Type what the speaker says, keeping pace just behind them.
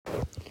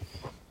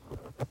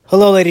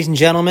Hello, ladies and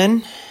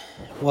gentlemen.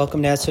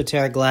 Welcome to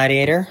Esoteric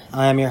Gladiator.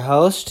 I am your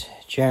host,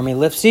 Jeremy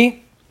Lipsy.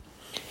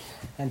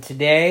 And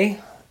today,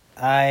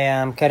 I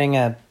am cutting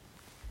a,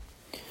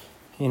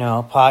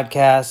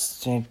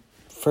 podcast.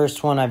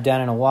 First one I've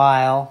done in a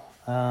while.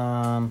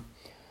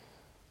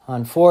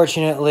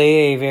 Unfortunately,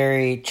 a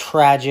very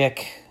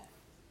tragic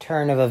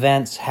turn of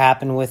events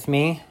happened with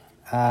me.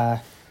 A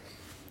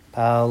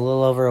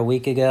little over a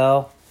week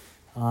ago,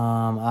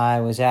 I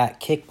was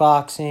at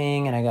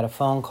kickboxing and I got a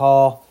phone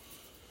call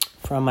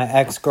from my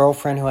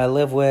ex-girlfriend who I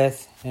live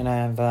with, and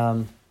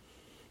I've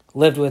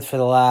lived with for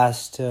the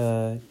last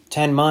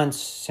 10 months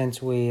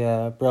since we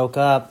broke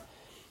up,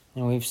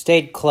 and we've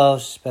stayed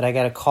close, but I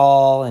got a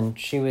call, and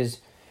she was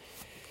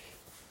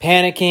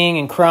panicking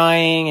and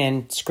crying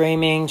and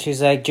screaming.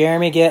 She's like,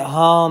 "Jeremy, get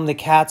home. The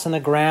cat's on the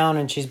ground,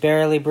 and she's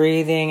barely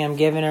breathing. I'm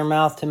giving her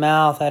mouth to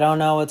mouth. I don't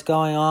know what's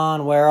going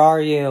on. Where are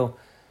you?"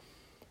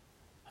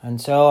 And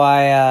so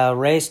I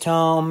raced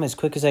home as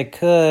quick as I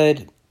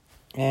could.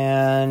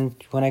 And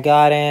when I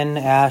got in,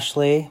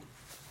 Ashley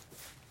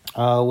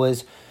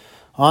was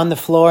on the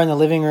floor in the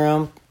living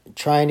room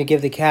trying to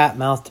give the cat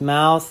mouth to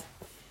mouth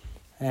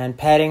and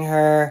petting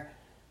her.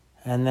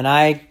 And then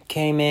I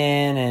came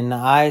in and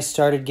I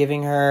started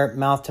giving her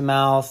mouth to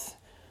mouth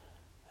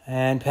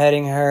and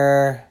petting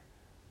her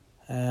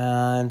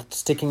and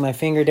sticking my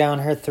finger down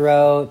her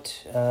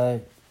throat.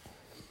 And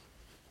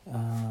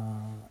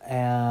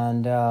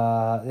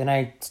then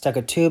I stuck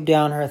a tube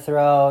down her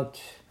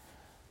throat.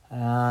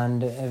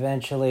 And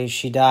eventually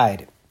she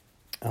died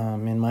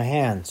in my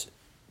hands.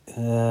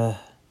 The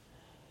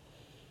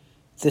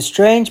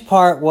strange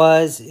part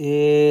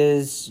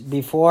is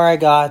before I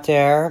got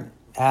there,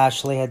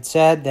 Ashley had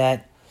said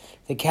that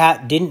the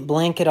cat didn't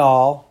blink at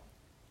all.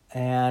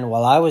 And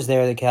while I was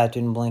there, the cat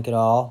didn't blink at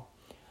all.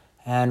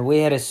 And we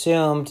had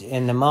assumed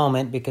in the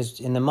moment,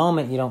 because in the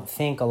moment you don't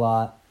think a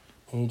lot,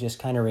 you just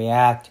kind of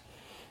react,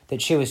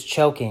 that she was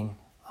choking.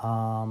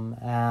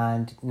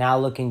 And now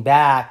looking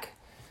back,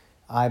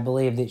 I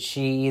believe that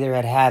she either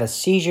had a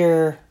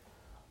seizure,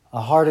 a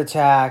heart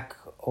attack,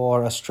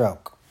 or a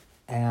stroke.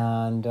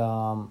 And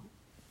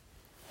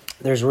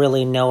there's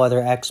really no other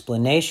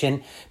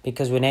explanation,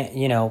 because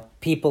when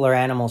people or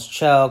animals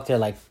choke, they're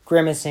like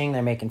grimacing,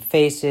 they're making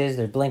faces,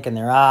 they're blinking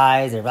their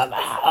eyes, they're blah,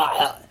 blah,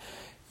 blah.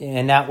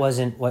 And that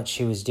wasn't what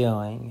she was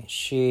doing.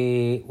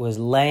 She was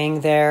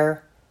laying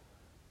there,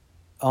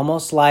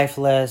 almost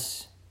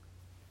lifeless,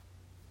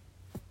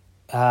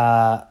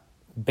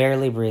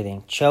 barely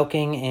breathing,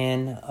 choking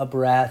in a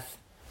breath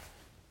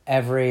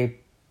every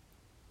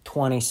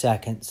 20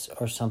 seconds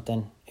or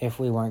something if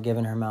we weren't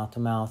giving her mouth to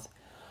mouth.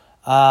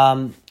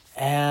 Not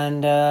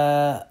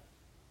a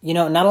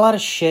lot of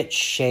shit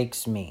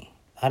shakes me.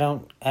 I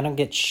don't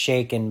get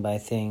shaken by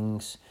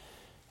things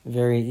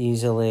very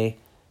easily.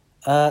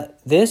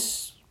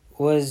 This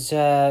was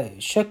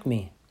shook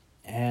me,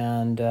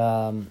 and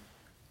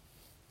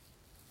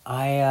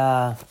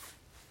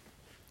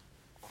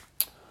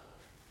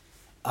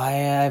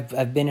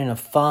I've been in a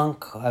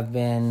funk. I've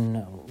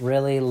been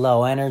really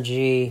low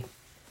energy.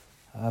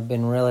 I've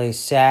been really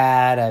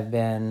sad. I've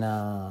been,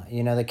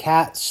 the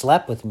cat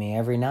slept with me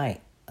every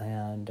night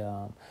and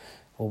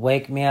will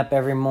wake me up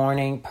every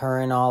morning,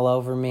 purring all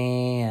over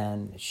me.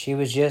 And she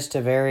was just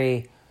a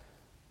very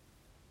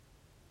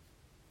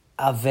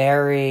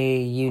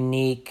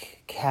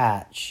unique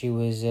cat. She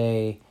was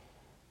a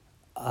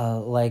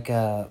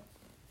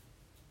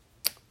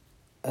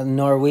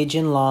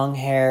Norwegian long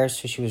hair,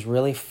 so she was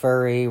really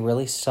furry,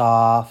 really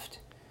soft.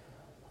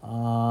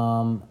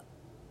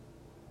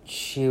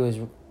 She was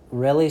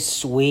really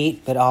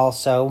sweet, but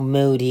also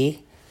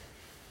moody.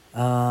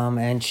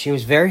 And she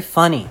was very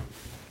funny.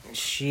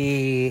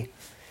 She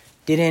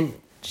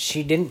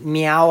didn't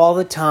meow all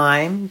the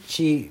time.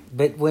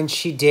 But when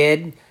she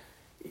did,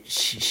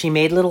 she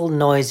made little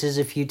noises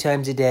a few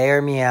times a day,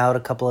 or meowed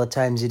a couple of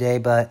times a day.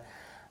 But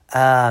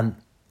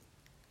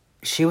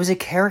she was a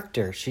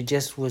character. She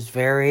just was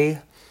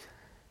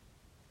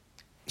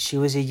she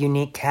was a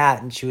unique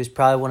cat, and she was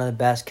probably one of the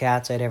best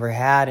cats I'd ever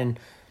had. And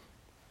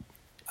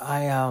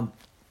I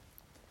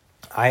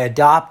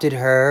adopted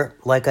her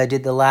like I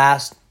did the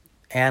last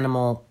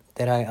animal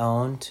that I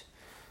owned,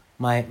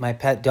 my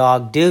pet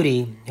dog,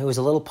 Duty, who was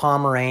a little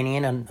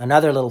Pomeranian,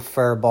 another little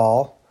fur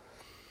ball,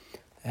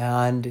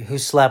 and who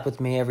slept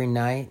with me every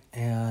night,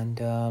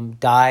 and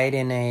died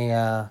in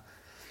a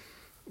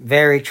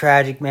very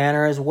tragic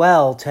manner as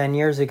well 10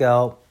 years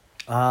ago.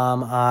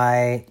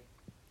 I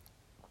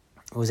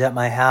was at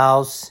my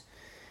house,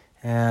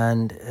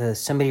 and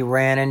somebody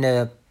ran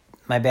into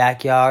my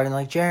backyard and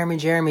like, Jeremy,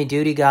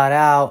 Duty got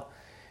out,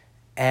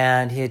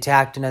 and he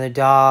attacked another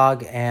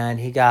dog, and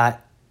he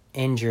got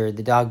injured.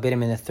 The dog bit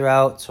him in the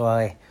throat, so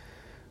I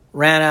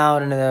ran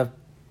out into the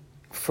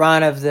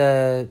front of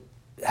the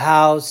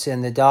house,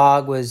 and the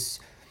dog was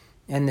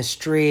in the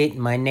street.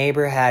 My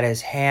neighbor had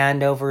his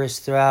hand over his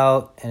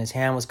throat, and his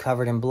hand was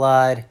covered in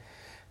blood,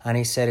 and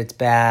he said it's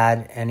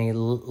bad, and he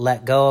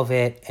let go of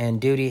it, and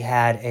Duty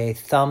had a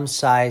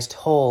thumb-sized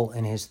hole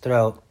in his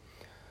throat,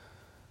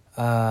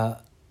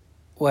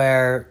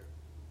 where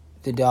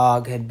the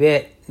dog had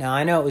bit. Now,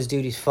 I know it was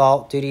Duty's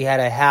fault. Duty had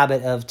a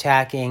habit of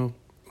attacking,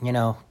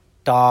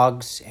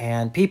 dogs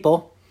and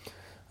people.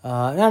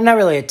 Not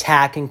really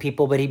attacking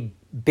people, but he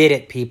bit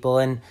at people.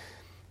 And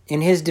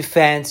in his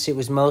defense, it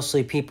was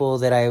mostly people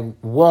that I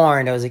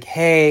warned. I was like,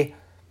 hey,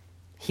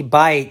 he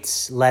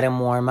bites, let him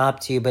warm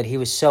up to you. But he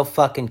was so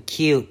fucking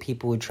cute,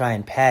 people would try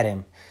and pet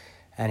him,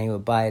 and he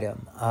would bite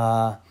him.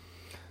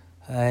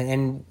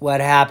 And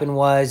what happened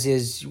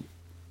is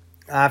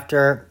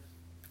after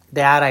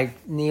that, I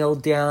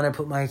kneeled down, I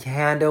put my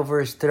hand over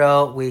his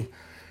throat. We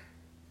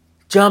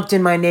jumped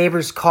in my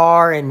neighbor's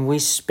car, and we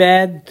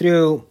sped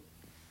through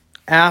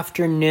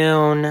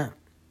afternoon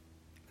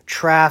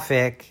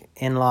traffic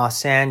in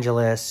Los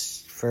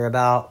Angeles for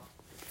about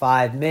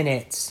 5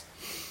 minutes,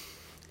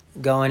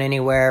 going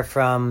anywhere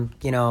from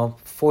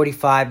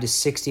 45 to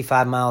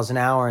 65 miles an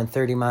hour and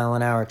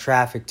 30-mile-an-hour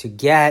traffic to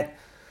get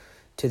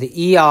to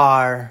the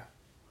ER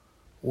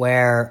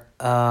where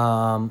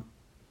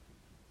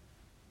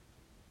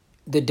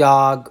the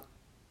dog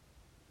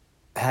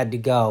had to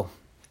go.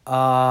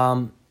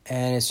 And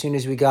as soon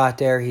as we got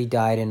there, he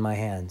died in my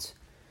hands.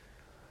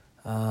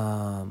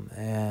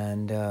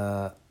 And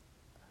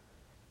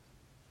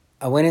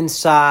I went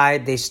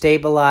inside, they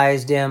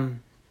stabilized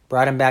him,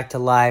 brought him back to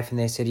life, and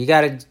they said, you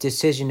got a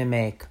decision to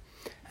make,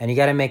 and you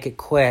got to make it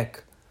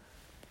quick,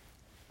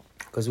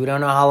 because we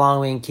don't know how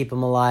long we can keep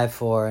him alive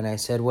for. And I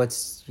said,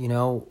 what's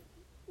the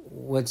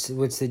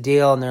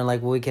deal? And they're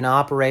like, well, we can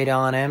operate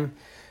on him,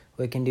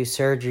 we can do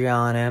surgery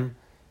on him.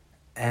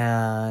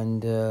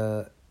 And,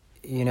 I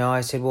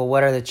said, well,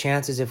 what are the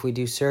chances if we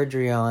do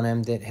surgery on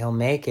him that he'll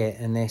make it?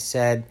 And they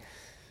said,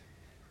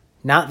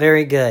 not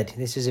very good.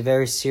 This is a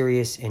very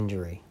serious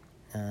injury.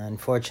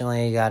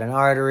 Unfortunately, he got an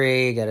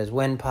artery, he got his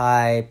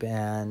windpipe,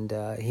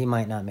 and he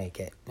might not make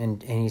it. And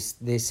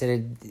they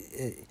said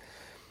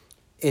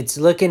it's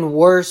looking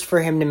worse for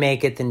him to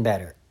make it than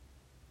better.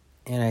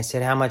 And I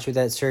said, how much would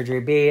that surgery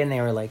be? And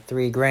they were like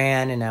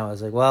 $3,000. And I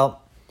was like,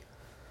 well,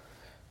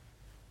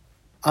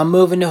 I'm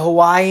moving to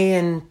Hawaii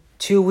in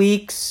 2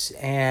 weeks,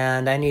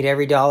 and I need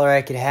every dollar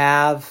I could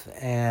have.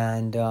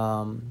 And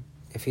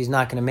if he's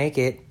not going to make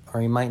it,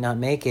 or he might not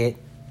make it,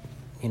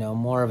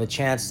 more of a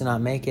chance to not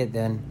make it,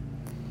 then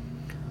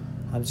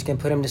I'm just going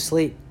to put him to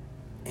sleep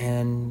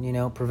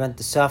and, prevent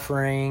the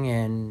suffering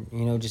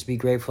and, just be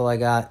grateful I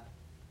got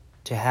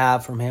to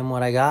have from him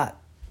what I got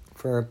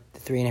for the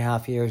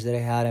 3.5 years that I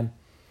had him.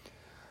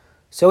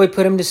 So we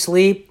put him to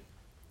sleep,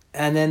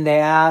 and then they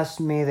asked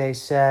me, they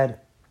said,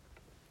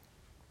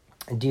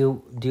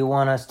 do you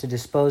want us to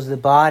dispose of the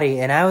body?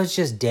 And I was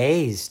just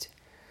dazed.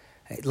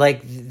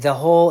 Like, the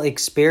whole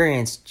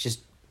experience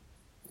just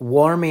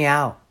wore me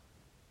out.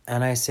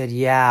 And I said,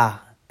 yeah.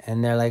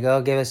 And they're like,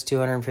 oh, give us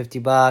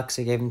 $250.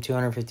 I gave them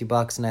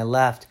 $250 and I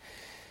left.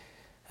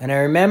 And I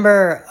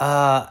remember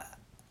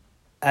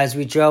as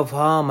we drove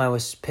home, I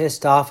was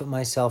pissed off at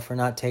myself for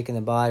not taking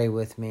the body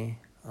with me.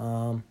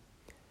 But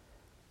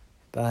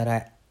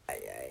I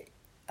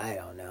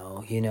don't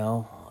know,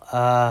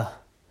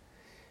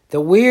 the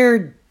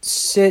weird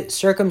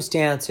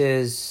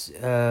circumstances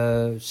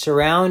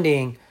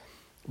surrounding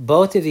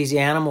both of these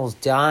animals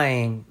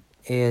dying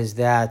is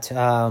that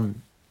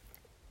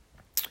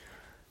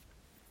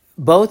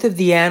both of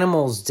the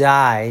animals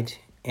died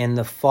in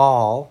the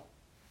fall,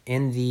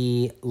 in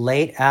the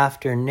late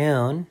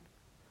afternoon,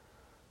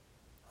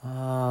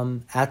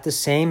 at the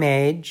same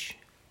age,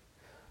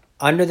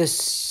 under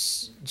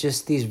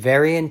just these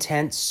very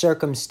intense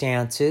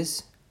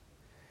circumstances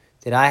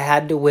that I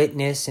had to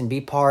witness and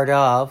be part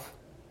of.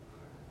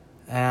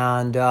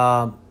 And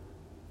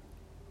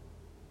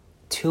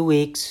 2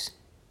 weeks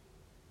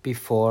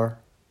before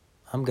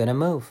I'm going to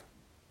move.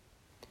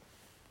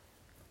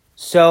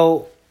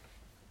 So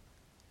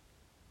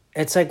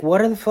it's like,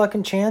 what are the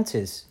fucking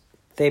chances?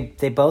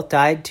 They both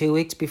died 2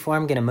 weeks before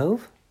I'm going to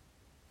move?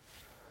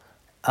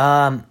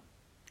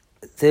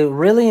 The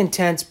really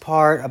intense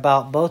part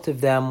about both of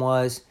them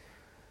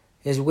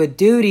is with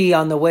Duty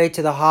on the way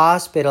to the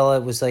hospital,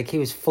 it was like he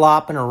was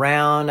flopping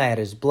around. I had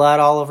his blood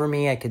all over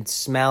me. I could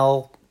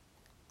smell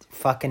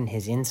fucking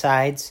his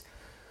insides.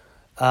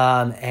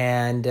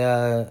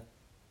 And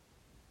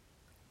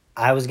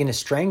I was going to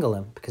strangle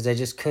him because I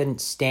just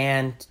couldn't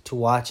stand to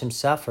watch him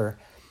suffer.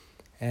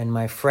 And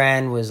my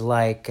friend was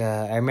like,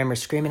 I remember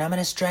screaming, I'm going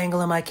to strangle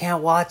him. I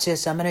can't watch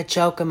this. I'm going to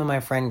choke him. And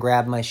my friend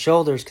grabbed my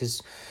shoulders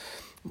because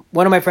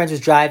one of my friends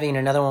was driving and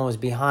another one was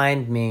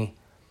behind me.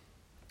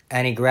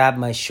 And he grabbed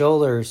my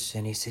shoulders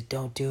and he said,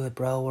 don't do it,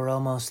 bro. We're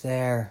almost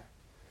there.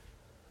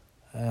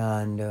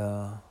 And,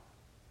 and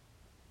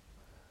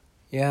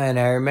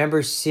I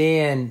remember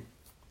seeing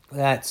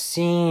that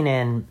scene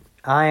in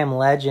I Am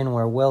Legend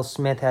where Will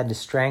Smith had to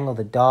strangle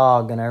the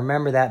dog. And I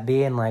remember that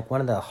being like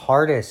one of the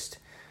hardest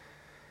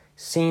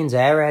scenes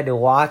I ever had to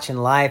watch in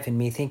life, and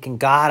me thinking,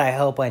 God, I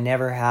hope I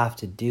never have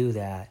to do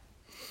that.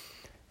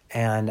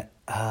 And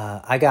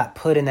I got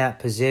put in that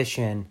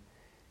position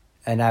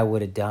and I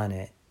would have done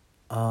it.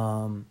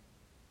 I've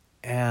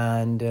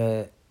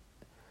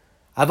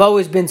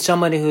always been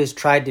someone who has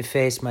tried to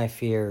face my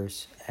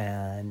fears,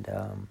 and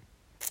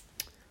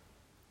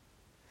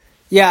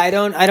Yeah, I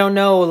don't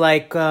know.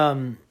 Like,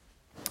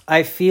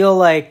 I feel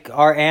like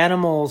our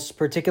animals,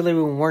 particularly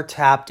when we're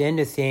tapped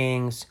into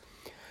things,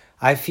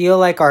 I feel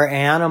like our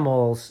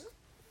animals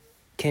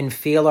can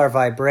feel our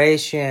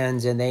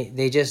vibrations, and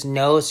they just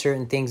know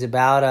certain things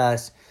about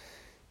us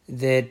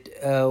that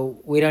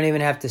we don't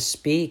even have to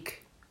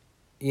speak.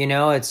 You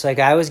know, it's like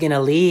I was going to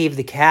leave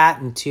the cat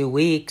in 2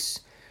 weeks.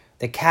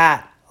 The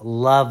cat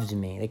loved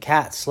me. The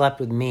cat slept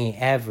with me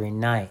every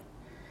night.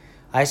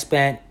 I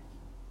spent,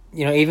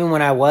 even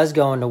when I was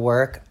going to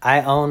work,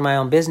 I owned my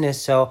own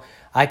business, so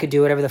I could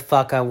do whatever the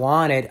fuck I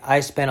wanted. I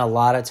spent a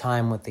lot of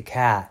time with the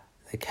cat.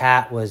 The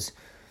cat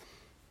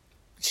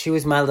she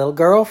was my little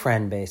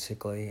girlfriend,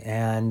 basically.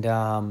 And,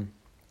 I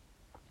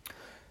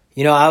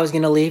was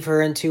going to leave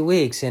her in 2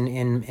 weeks.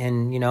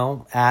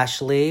 And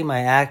Ashley,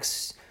 my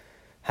ex,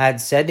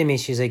 had said to me,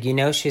 she's like,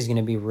 she's going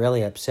to be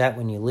really upset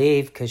when you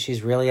leave, because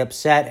she's really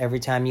upset every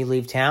time you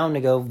leave town to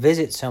go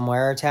visit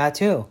somewhere or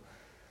tattoo.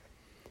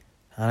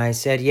 And I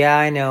said, yeah,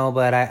 I know,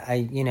 but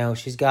I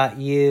she's got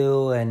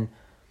you. And,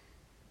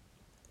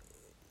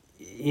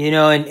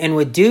 and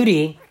with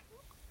Duty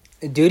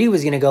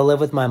was going to go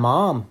live with my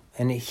mom.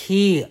 And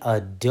he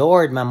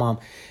adored my mom.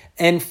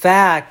 In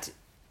fact,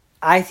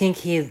 I think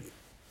he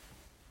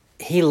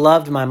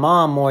loved my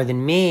mom more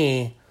than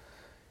me.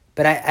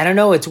 But I don't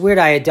know, it's weird.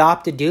 I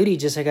adopted Duty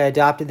just like I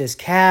adopted this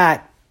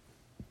cat.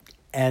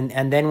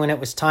 And then when it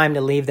was time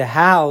to leave the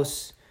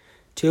house,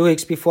 2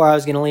 weeks before I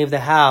was going to leave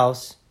the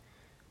house,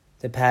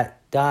 the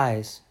pet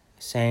dies.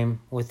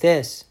 Same with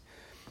this.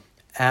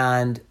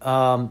 And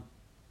I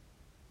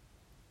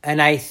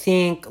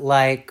think,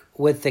 like,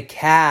 with the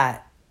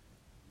cat,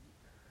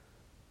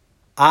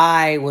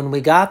 when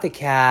we got the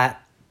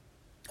cat,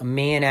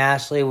 me and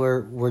Ashley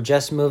were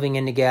just moving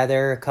in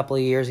together a couple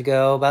of years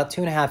ago, about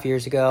 2.5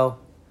 years ago.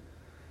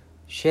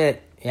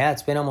 Shit, yeah,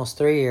 it's been almost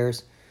 3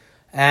 years.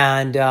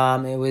 And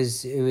it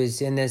was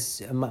in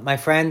this my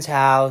friend's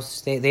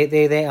house.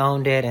 They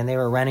owned it, and they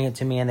were renting it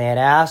to me, and they had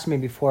asked me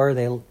before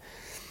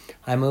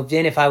I moved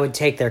in if I would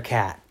take their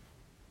cat.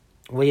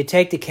 Will you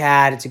take the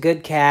cat? It's a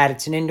good cat.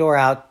 It's an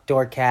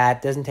indoor-outdoor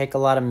cat. Doesn't take a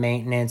lot of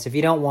maintenance. If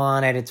you don't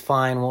want it, it's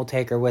fine. We'll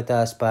take her with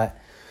us, but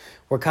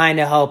we're kind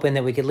of hoping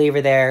that we could leave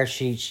her there.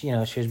 She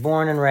was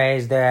born and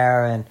raised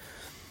there, and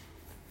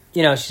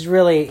she's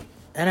really.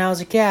 And I was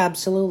like, yeah,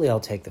 absolutely, I'll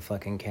take the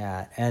fucking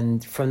cat.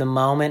 And from the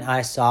moment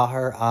I saw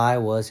her, I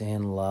was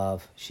in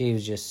love. She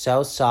was just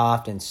so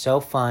soft and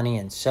so funny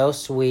and so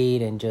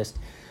sweet, and just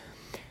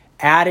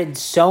added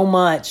so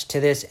much to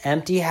this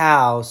empty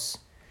house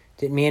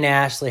that me and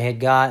Ashley had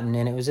gotten.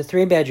 And it was a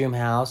 3-bedroom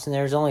house, and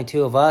there was only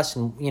 2 of us.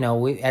 And,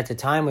 we at the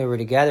time we were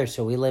together,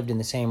 so we lived in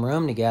the same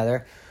room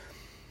together.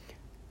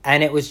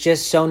 And it was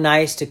just so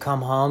nice to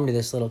come home to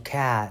this little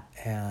cat.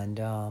 And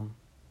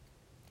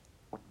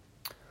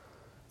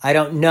I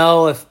don't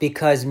know if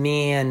because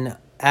me and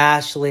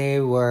Ashley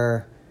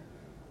were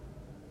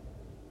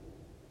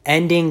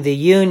ending the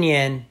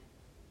union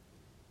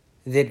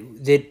that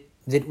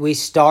we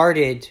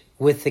started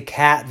with the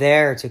cat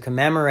there to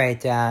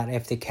commemorate that,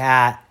 if the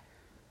cat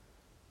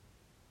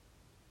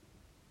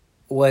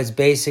was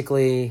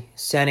basically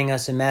sending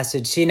us a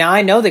message. See, now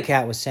I know the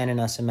cat was sending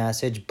us a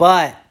message,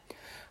 but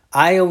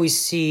I always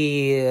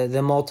see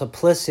the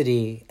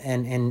multiplicity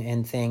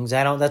in things.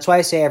 That's why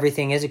I say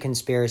everything is a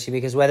conspiracy,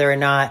 because whether or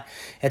not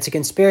it's a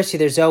conspiracy,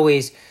 there's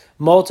always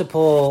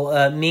multiple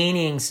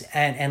meanings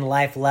and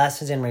life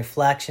lessons and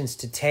reflections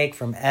to take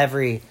from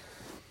every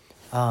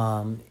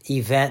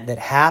event that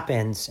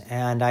happens.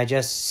 And I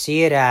just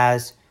see it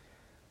as,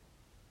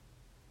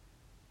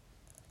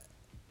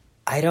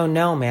 I don't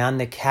know, man.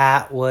 The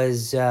cat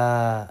was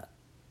there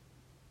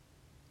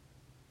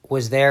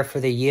for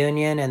the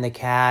union, and the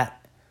cat,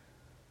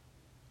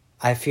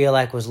 I feel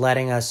like, was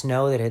letting us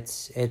know that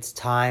it's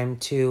time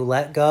to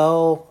let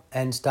go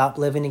and stop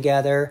living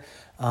together.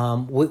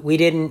 We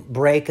didn't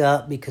break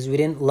up because we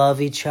didn't love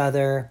each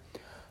other.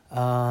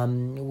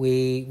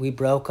 We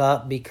broke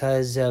up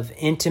because of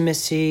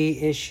intimacy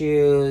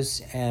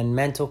issues and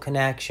mental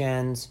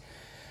connections,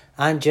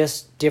 and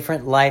just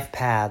different life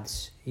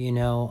paths,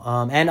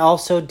 and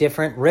also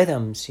different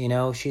rhythms.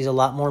 She's a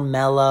lot more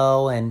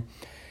mellow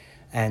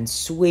and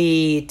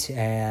sweet,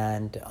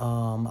 and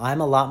I'm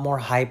a lot more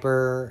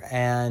hyper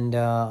and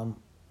a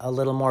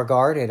little more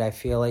guarded. I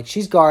feel like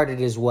she's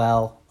guarded as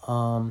well,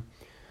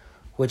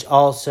 which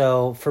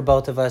also, for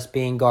both of us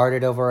being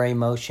guarded over our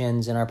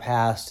emotions and our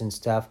past and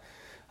stuff,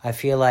 I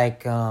feel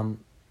like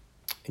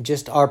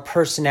just our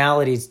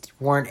personalities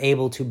weren't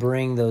able to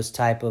bring those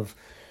type of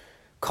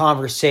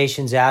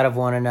conversations out of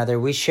one another.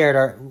 We showed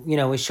our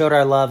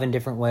love in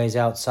different ways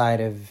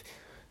outside of,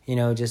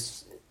 just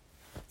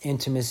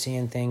intimacy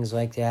and things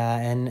like that.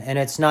 And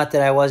it's not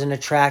that I wasn't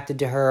attracted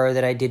to her, or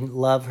that I didn't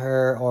love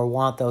her or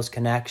want those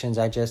connections.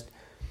 I just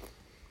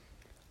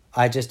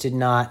did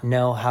not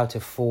know how to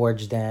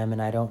forge them.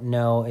 And I don't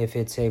know if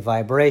it's a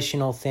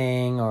vibrational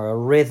thing or a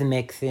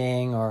rhythmic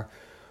thing or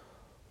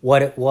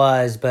what it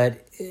was.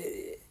 But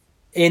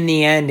in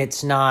the end,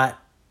 it's not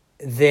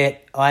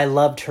that I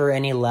loved her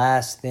any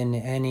less than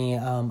any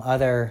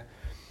other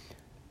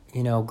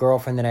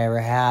girlfriend that I ever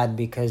had,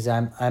 because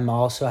I'm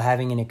also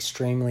having an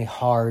extremely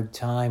hard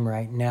time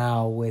right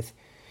now with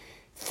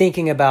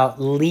thinking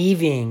about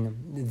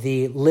leaving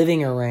the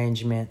living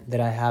arrangement that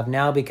I have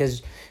now,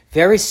 because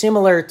very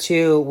similar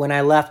to when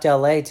I left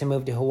LA to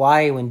move to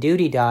Hawaii when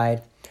Duty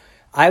died,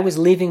 I was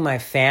leaving my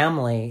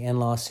family in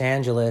Los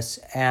Angeles,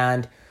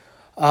 and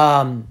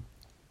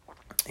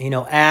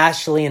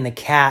Ashley and the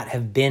cat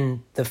have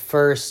been the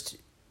first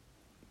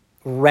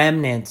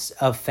remnants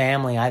of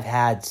family I've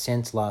had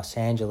since Los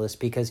Angeles,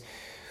 because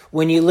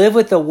when you live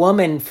with a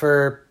woman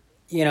for,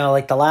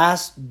 like the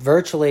last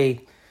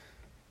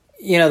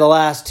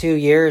 2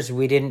 years,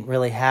 we didn't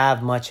really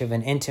have much of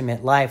an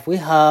intimate life. We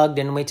hugged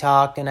and we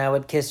talked and I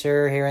would kiss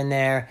her here and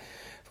there.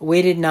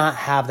 We did not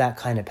have that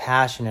kind of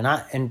passion.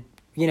 And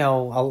a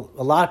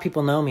lot of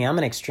people know me. I'm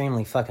an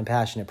extremely fucking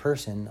passionate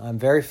person. I'm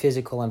very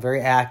physical. I'm very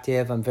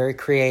active. I'm very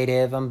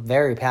creative. I'm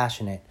very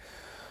passionate.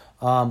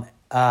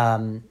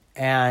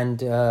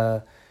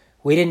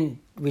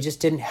 We just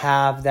didn't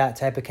have that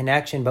type of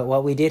connection. But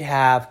what we did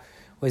have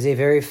was a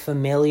very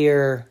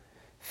familiar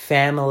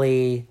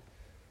family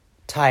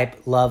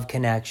type love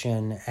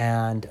connection.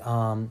 And,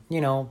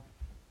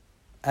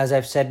 as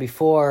I've said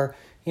before,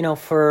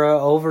 for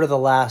over the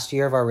last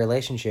year of our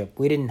relationship,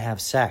 we didn't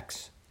have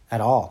sex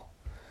at all.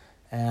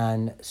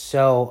 And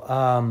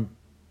so,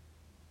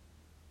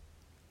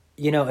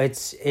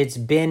 it's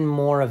been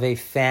more of a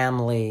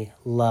family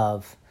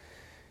love.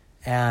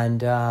 And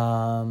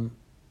that's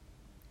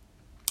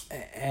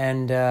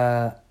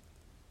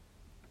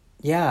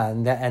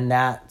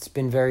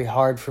been very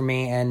hard for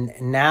me. And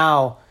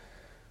now,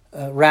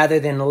 rather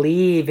than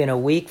leave in a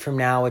week from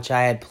now, which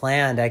I had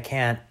planned, I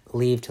can't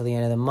leave till the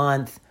end of the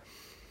month.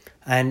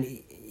 And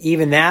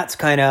even that's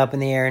kind of up in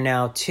the air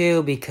now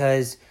too,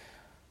 because,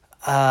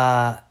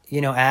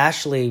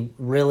 Ashley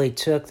really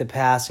took the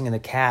passing of the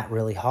cat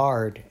really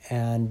hard.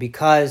 And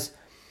because,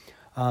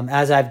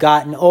 as I've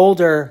gotten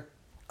older,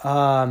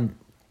 I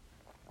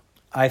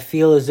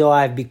feel as though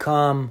I've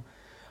become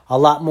a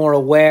lot more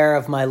aware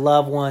of my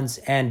loved ones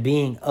and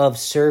being of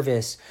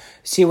service.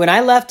 See, when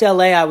I left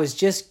LA, I was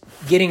just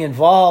getting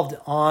involved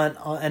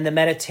on the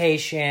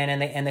meditation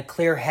and the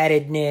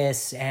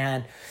clear-headedness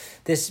and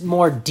this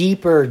more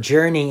deeper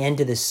journey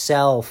into the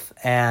self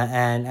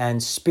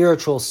and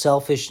spiritual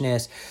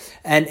selfishness.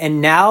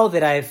 And now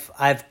that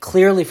I've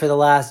clearly for the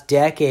last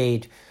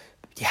decade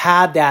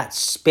had that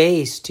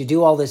space to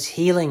do all this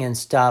healing and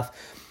stuff,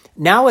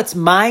 now it's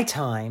my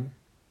time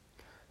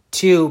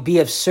to be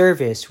of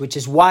service, which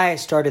is why I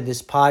started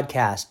this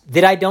podcast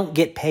that I don't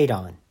get paid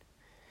on.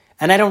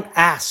 And I don't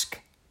ask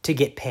to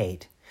get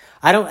paid.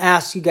 I don't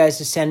ask you guys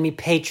to send me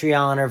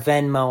Patreon or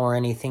Venmo or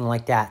anything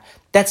like that.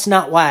 That's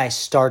not why I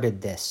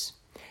started this.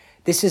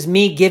 This is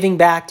me giving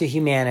back to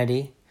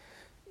humanity,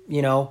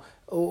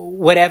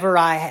 whatever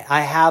I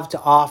have to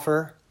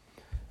offer.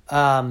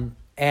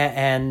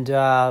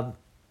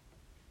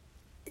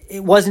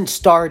 It wasn't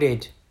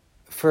started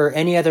for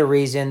any other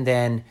reason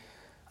than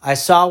I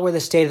saw where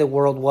the state of the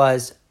world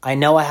was. I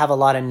know I have a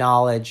lot of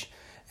knowledge,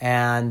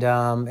 and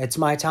it's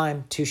my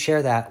time to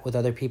share that with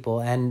other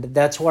people. And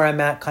that's where I'm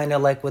at, kind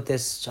of like with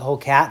this whole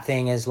cat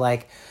thing, is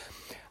like,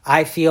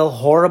 I feel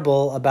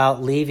horrible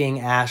about leaving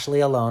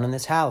Ashley alone in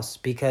this house,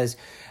 because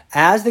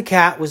as the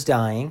cat was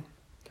dying,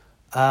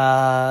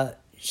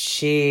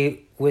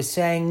 she was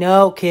saying,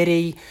 no,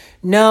 kitty,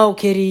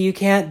 you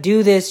can't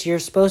do this. You're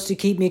supposed to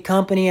keep me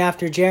company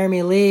after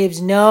Jeremy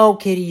leaves. No,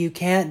 kitty, you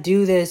can't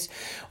do this.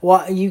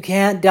 You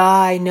can't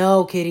die.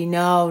 No, kitty,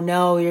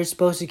 no, you're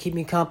supposed to keep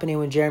me company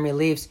when Jeremy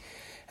leaves.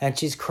 And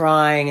she's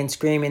crying and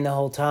screaming the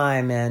whole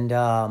time. And,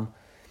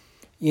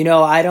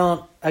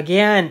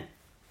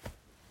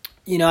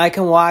 I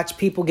can watch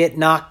people get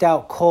knocked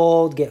out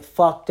cold, get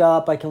fucked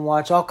up. I can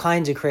watch all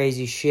kinds of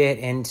crazy shit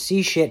and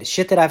see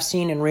shit that I've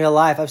seen in real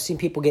life. I've seen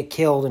people get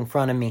killed in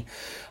front of me.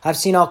 I've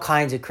seen all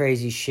kinds of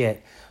crazy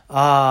shit.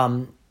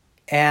 It'll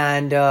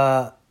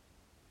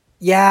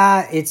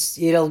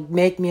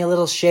make me a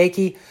little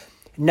shaky.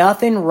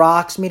 Nothing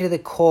rocks me to the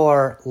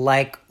core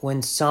like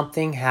when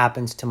something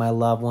happens to my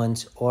loved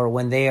ones or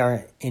when they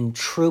are in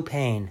true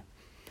pain.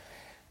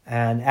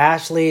 And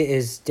Ashley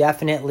is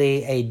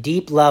definitely a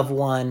deep loved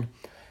one,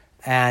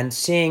 and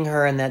seeing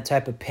her in that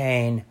type of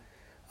pain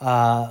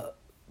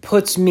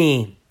puts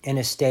me in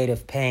a state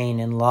of pain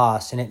and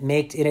loss, and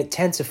it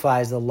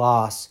intensifies the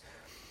loss.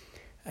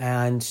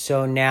 And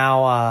so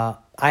now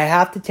I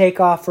have to take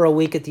off for a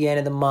week at the end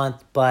of the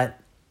month, but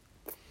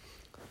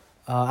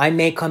I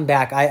may come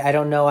back. I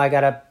don't know. I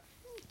got to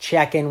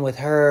check in with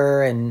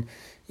her, and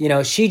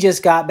she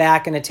just got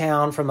back into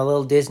town from a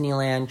little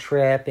Disneyland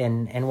trip,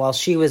 and while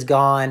she was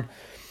gone,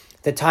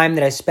 the time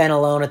that I spent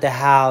alone at the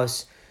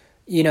house,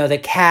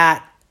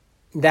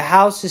 the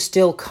house is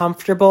still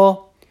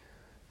comfortable,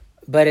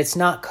 but it's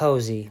not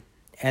cozy.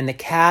 And the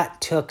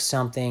cat took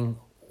something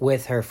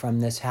with her from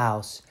this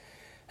house,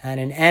 and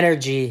an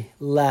energy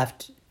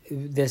left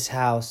this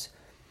house.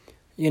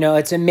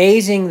 It's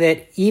amazing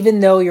that even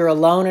though you're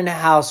alone in a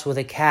house with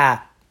a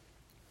cat,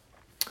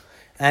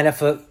 and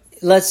if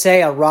let's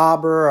say a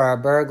robber or a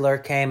burglar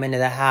came into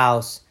the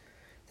house,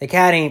 the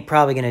cat ain't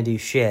probably going to do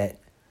shit.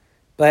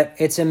 But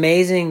it's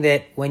amazing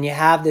that when you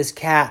have this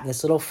cat,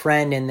 this little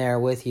friend in there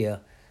with you,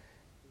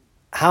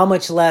 how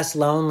much less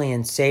lonely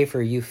and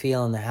safer you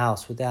feel in the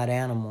house with that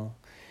animal.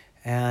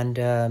 And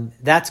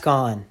that's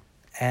gone.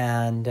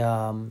 And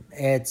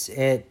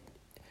it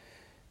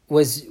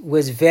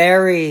was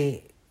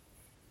very,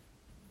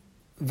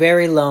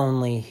 very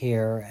lonely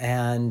here.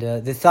 And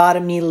the thought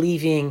of me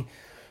leaving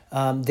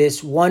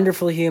this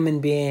wonderful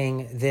human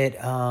being that,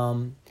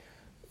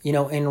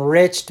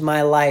 enriched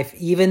my life,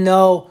 even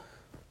though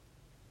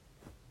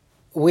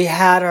we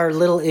had our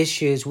little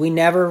issues. We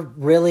never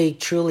really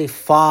truly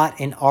fought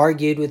and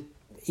argued with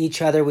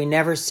each other. We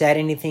never said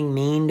anything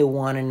mean to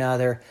one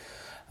another.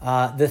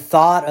 The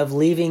thought of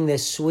leaving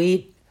this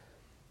sweet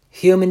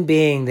human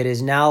being that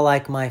is now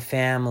like my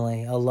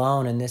family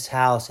alone in this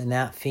house, and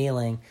that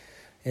feeling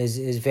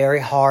is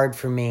very hard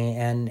for me.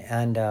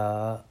 And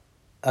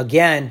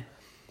again,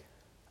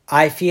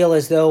 I feel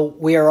as though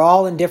we are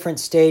all in different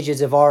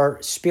stages of our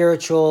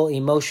spiritual,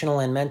 emotional,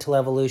 and mental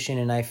evolution.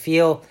 And I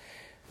feel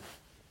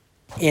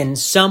in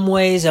some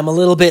ways I'm a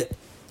little bit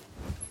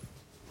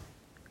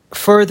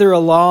further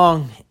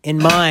along in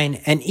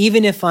mine. And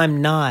even if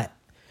I'm not,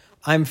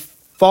 I'm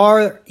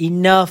far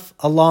enough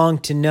along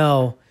to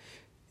know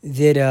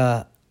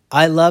that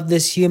I love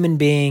this human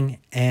being,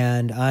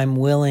 and I'm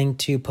willing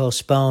to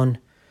postpone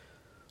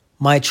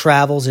my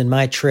travels and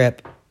my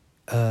trip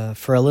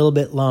for a little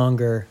bit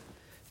longer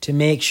to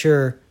make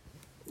sure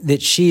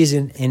that she's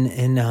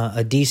in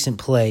a decent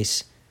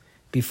place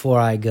before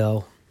I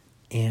go.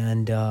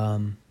 And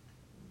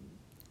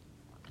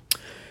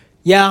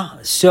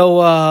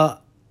so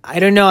I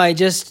don't know, I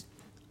just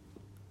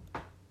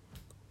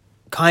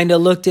kind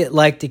of looked at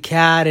like the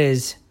cat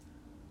as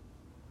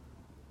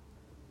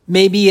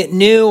maybe it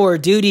knew, or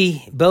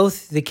Duty,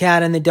 both the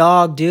cat and the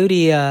dog,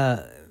 Duty,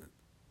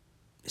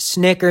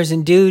 Snickers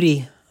and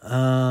Duty,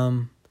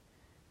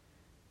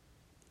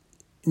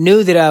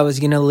 knew that I was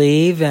going to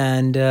leave,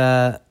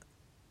 and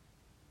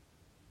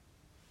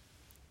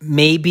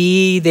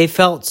maybe they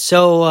felt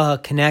so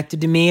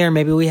connected to me, or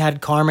maybe we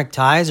had karmic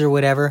ties or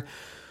whatever,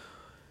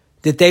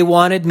 that they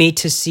wanted me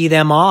to see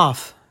them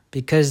off.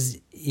 Because,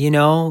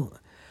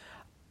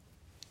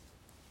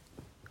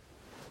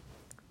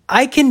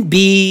 I can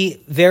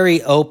be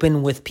very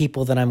open with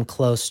people that I'm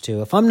close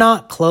to. If I'm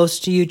not close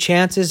to you,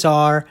 chances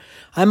are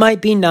I might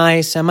be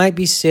nice, I might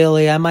be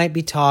silly, I might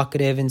be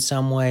talkative in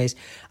some ways.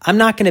 I'm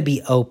not going to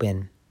be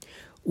open.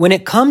 When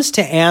it comes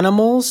to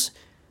animals,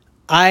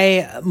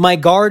 my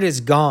guard is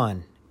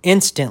gone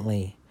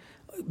instantly,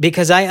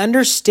 because I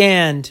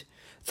understand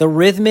the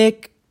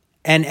rhythmic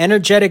and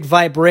energetic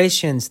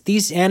vibrations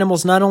these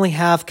animals not only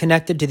have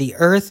connected to the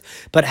earth,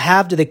 but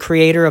have to the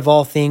creator of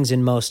all things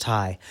and most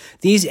high.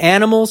 These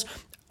animals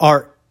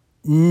are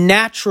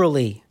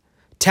naturally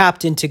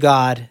tapped into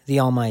God, the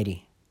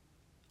Almighty.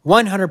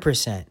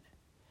 100%.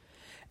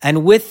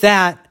 And with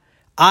that,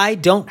 I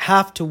don't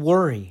have to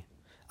worry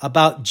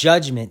about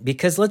judgment,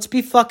 because let's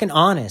be fucking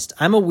honest.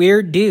 I'm a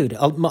weird dude.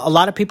 A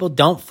lot of people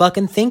don't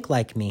fucking think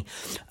like me.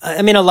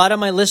 I mean, a lot of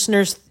my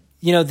listeners,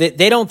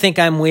 they don't think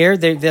I'm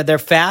weird. They're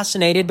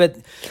fascinated, but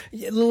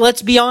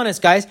let's be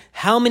honest, guys.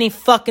 How many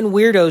fucking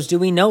weirdos do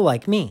we know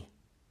like me?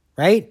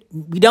 Right?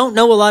 We don't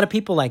know a lot of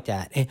people like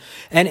that.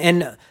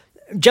 And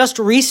just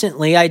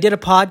recently, I did a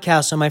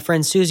podcast on my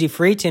friend Susie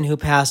Freeton, who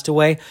passed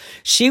away.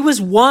 She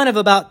was one of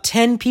about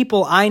 10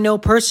 people I know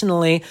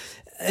personally,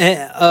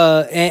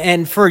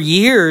 and for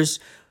years,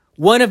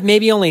 one of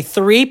maybe only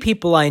 3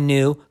 people I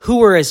knew who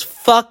were as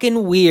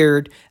fucking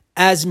weird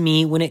as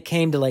me when it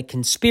came to like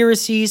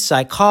conspiracies,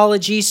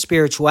 psychology,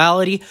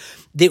 spirituality,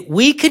 that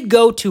we could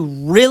go to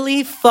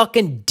really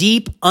fucking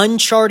deep,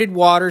 uncharted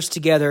waters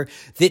together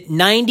that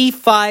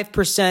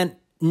 95%,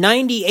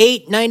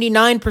 98,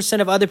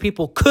 99% of other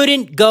people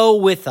couldn't go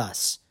with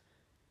us.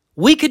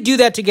 We could do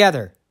that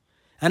together.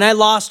 And I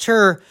lost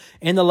her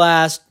in the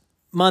last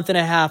month and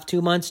a half,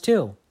 2 months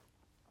too,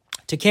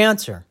 to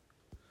cancer.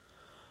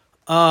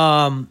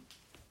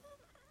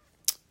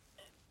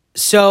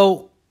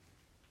 So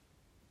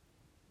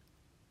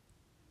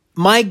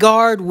my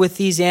guard with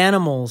these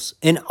animals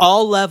in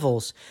all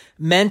levels,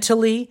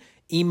 mentally,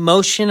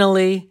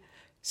 emotionally,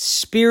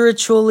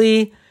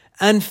 spiritually,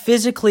 and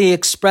physically,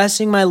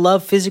 expressing my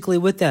love physically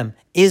with them,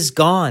 is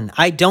gone.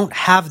 I don't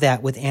have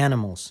that with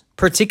animals,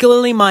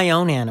 particularly my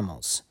own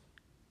animals.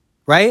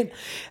 Right?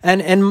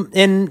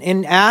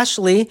 And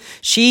Ashley,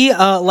 she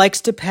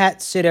likes to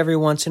pet sit every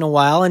once in a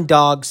while, and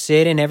dog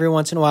sit, and every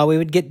once in a while we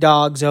would get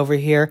dogs over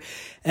here.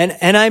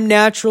 And I'm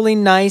naturally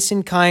nice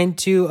and kind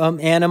to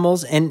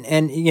animals, and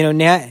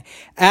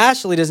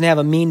Ashley doesn't have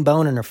a mean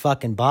bone in her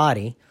fucking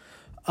body.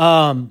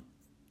 But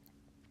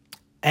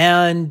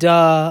I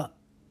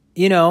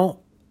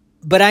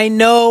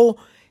know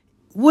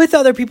with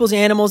other people's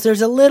animals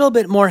there's a little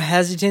bit more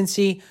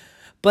hesitancy,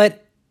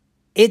 but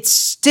it's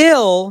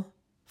still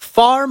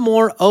far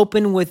more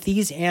open with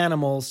these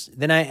animals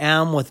than I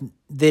am with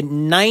the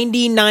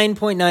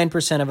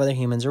 99.9% of other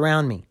humans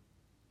around me.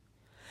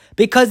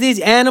 Because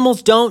these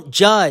animals don't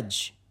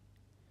judge.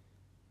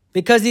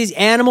 Because these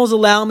animals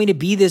allow me to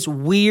be this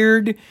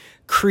weird,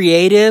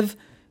 creative,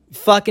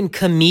 fucking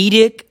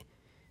comedic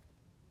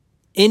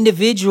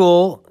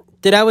individual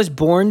that I was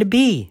born to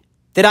be.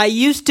 That I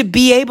used to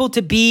be able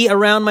to be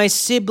around my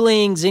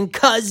siblings and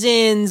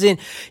cousins and,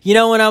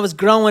 when I was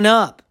growing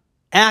up.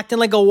 Acting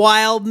like a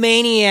wild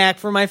maniac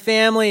for my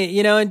family,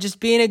 and just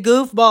being a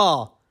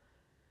goofball.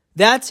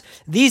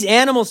 These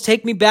animals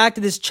take me back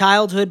to this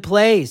childhood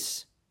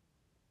place.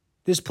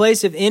 This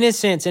place of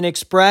innocence and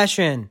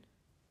expression.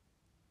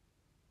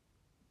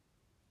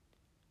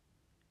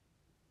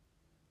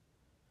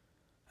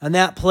 And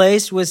that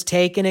place was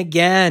taken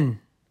again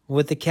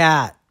with the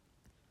cat.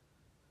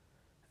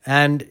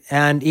 And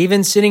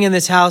even sitting in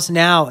this house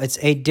now, it's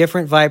a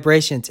different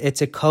vibration.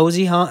 It's a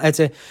cozy home. It's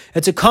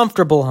a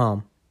comfortable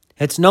home.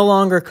 It's no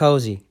longer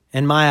cozy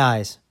in my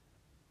eyes.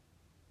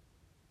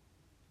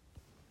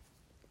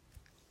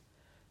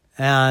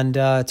 And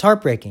it's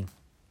heartbreaking.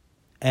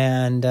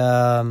 And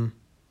but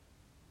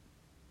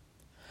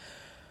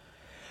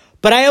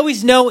I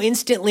always know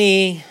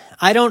instantly.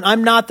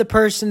 I'm not the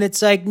person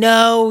that's like,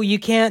 no, you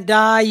can't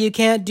die, you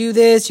can't do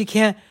this, you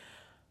can't.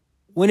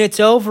 When it's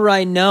over,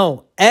 I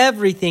know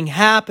everything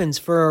happens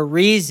for a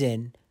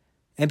reason.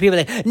 And people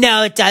are like,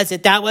 no, it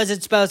doesn't. That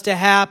wasn't supposed to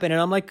happen. And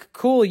I'm like,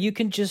 cool, you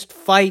can just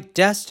fight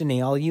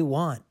destiny all you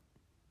want.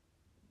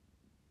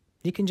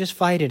 You can just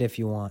fight it if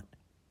you want.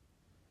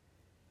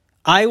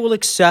 I will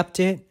accept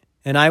it,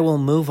 and I will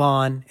move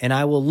on, and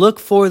I will look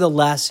for the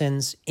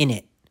lessons in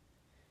it.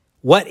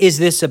 What is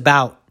this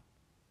about?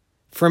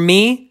 For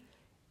me,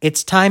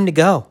 it's time to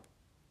go.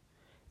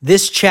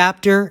 This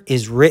chapter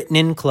is written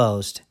and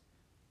closed.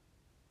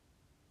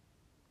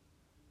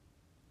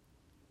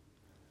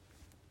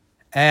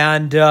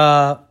 And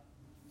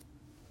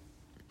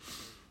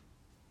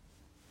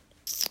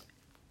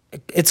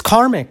it's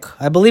karmic.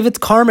 I believe it's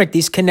karmic.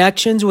 These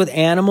connections with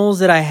animals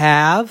that I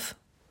have.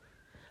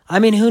 I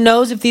mean, who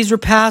knows if these were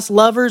past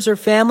lovers or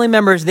family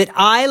members that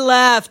I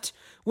left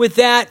with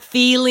that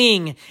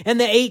feeling in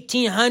the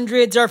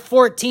 1800s or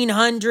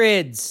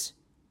 1400s.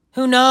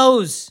 Who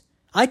knows?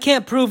 I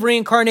can't prove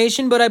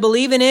reincarnation, but I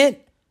believe in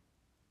it.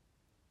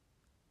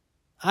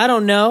 I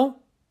don't know.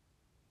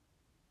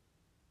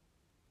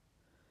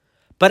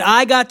 But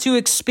I got to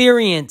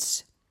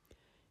experience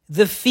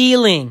the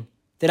feeling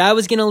that I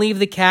was going to leave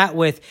the cat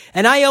with.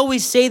 And I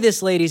always say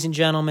this, ladies and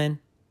gentlemen.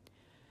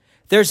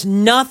 There's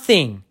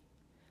nothing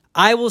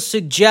I will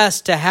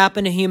suggest to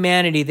happen to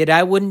humanity that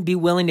I wouldn't be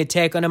willing to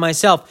take onto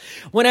myself.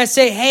 When I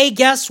say, hey,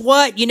 guess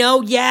what?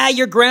 Yeah,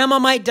 your grandma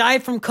might die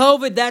from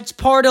COVID. That's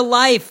part of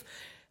life.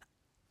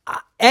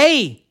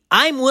 Hey,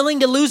 I'm willing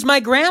to lose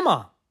my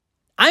grandma.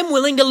 I'm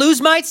willing to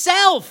lose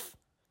myself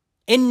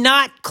and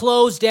not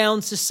close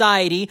down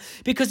society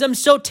because I'm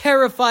so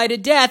terrified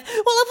of death.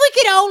 Well, if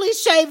we could only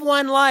save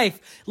one life.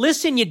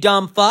 Listen, you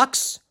dumb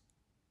fucks.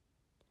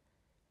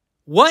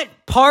 What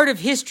part of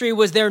history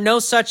was there no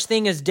such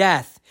thing as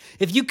death?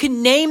 If you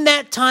can name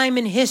that time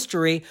in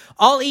history,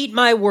 I'll eat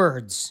my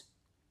words.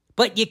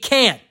 But you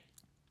can't.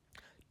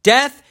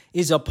 Death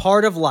is a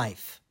part of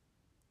life.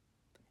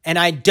 And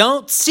I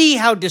don't see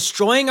how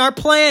destroying our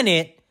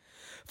planet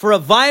for a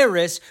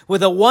virus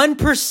with a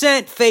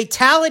 1%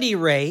 fatality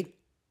rate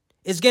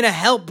is going to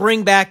help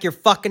bring back your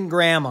fucking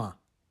grandma.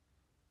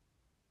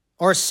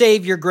 Or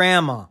save your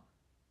grandma.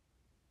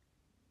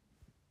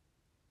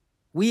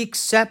 We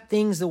accept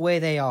things the way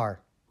they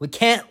are. We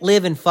can't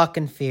live in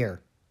fucking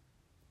fear.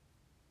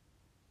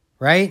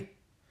 Right?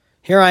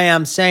 Here I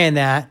am saying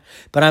that,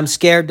 but I'm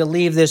scared to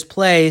leave this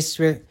place.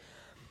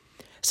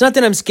 It's not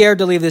that I'm scared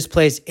to leave this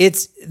place.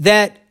 It's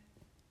that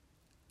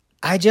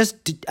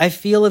I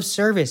feel of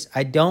service.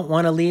 I don't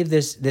want to leave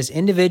this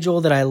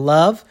individual that I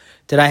love,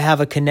 that I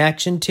have a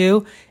connection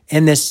to,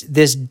 in this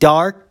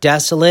dark,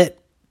 desolate,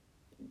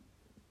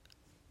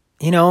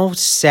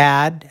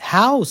 sad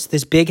house,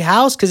 this big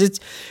house.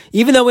 Because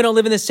even though we don't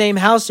live in the same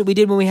house that we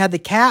did when we had the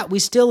cat, we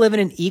still live in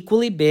an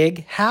equally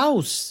big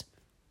house.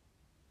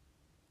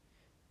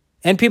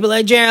 And people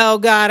are like, oh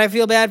God, I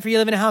feel bad for you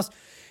living in a house.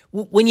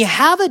 When you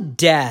have a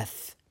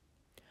death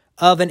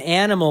of an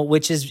animal,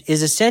 which is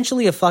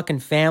essentially a fucking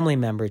family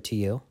member to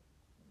you,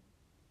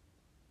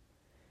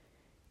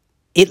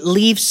 it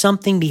leaves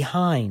something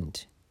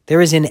behind. There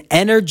is an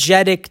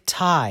energetic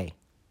tie.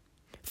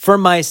 For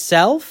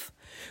myself,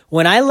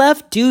 when I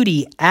left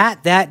duty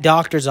at that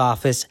doctor's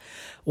office,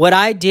 what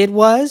I did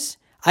was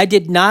I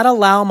did not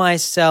allow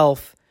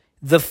myself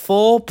the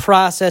full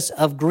process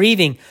of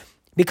grieving.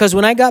 Because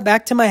when I got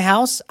back to my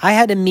house, I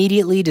had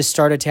immediately to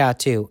start a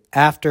tattoo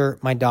after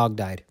my dog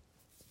died.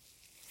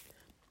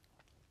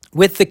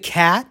 With the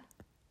cat.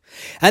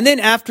 And then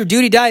after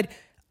Duty died,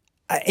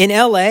 in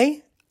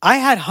LA, I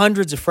had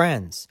hundreds of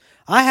friends.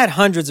 I had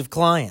hundreds of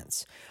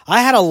clients.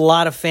 I had a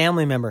lot of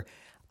family members.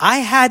 I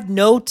had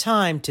no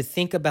time to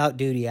think about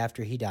Duty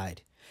after he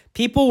died.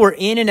 People were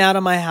in and out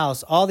of my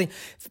house. All the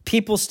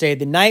people stayed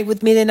the night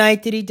with me the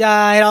night that he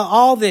died.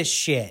 All this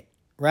shit,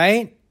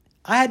 right?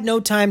 I had no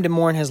time to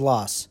mourn his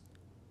loss.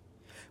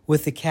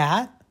 With the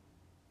cat,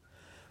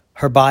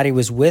 her body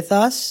was with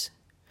us.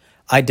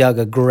 I dug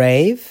a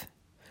grave.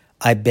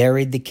 I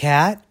buried the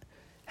cat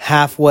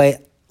halfway.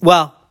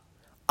 Well,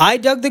 I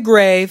dug the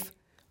grave.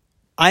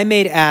 I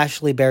made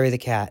Ashley bury the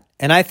cat.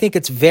 And I think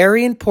it's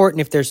very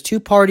important if there's two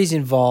parties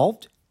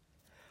involved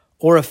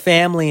or a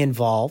family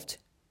involved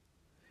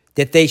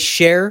that they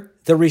share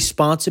the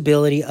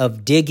responsibility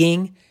of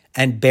digging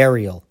and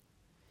burial.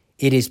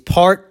 It is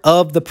part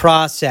of the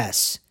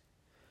process,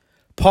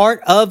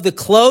 part of the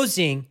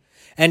closing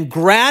and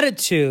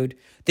gratitude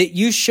that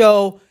you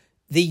show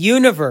the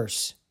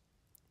universe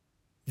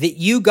that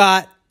you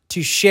got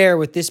to share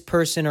with this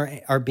person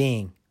or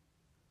being.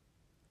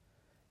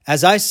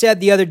 As I said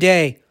the other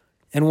day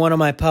in one of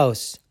my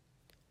posts,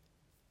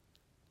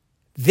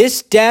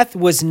 this death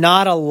was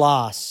not a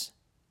loss,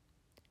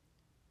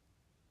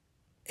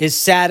 as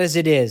sad as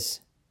it is.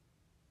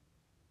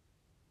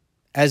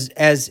 As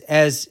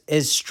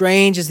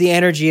strange as the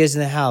energy is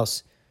in the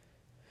house,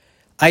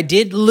 I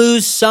did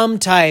lose some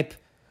type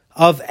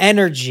of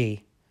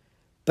energy.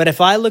 But if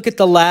I look at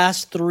the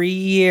last 3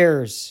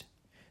 years,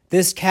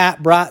 this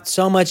cat brought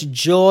so much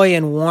joy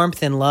and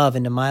warmth and love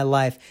into my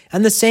life.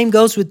 And the same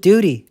goes with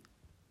Duty.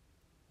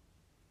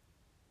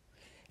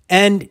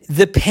 And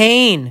the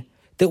pain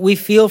that we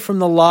feel from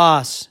the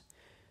loss,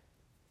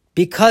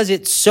 because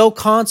it's so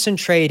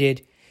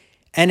concentrated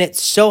and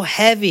it's so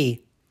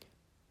heavy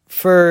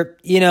for,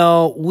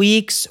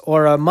 weeks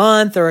or a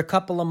month or a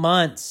couple of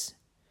months,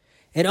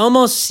 it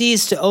almost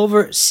seems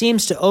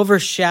to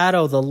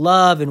overshadow the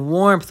love and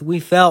warmth we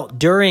felt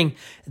during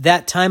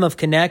that time of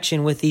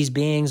connection with these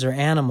beings or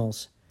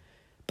animals.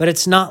 But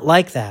it's not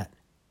like that.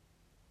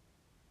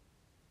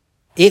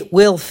 It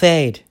will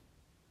fade.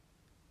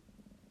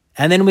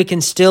 And then we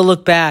can still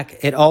look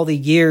back at all the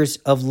years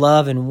of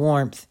love and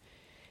warmth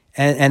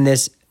and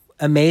this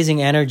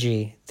amazing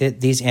energy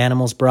that these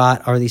animals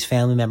brought or these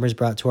family members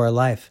brought to our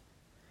life.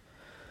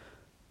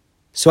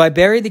 So I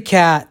buried the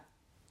cat.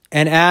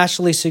 And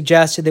Ashley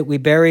suggested that we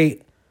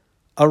bury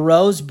a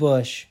rose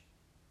bush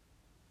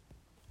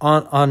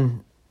not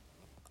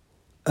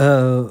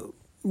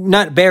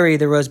bury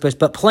the rose bush,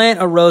 but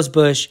plant a rose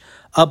bush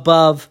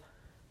above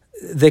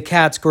the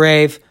cat's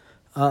grave,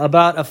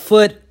 about a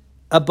foot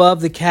above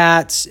the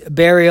cat's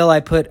burial. I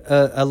put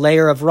a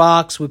layer of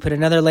rocks. We put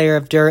another layer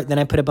of dirt. Then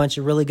I put a bunch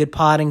of really good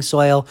potting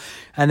soil.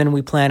 And then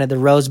we planted the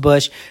rose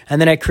bush. And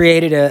then I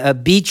created a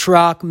beach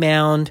rock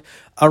mound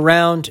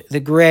around the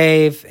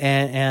grave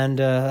and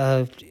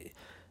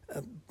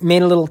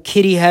made a little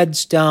kitty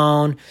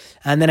headstone.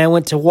 And then I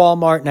went to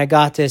Walmart and I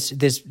got this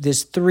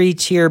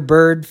 3-tier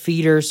bird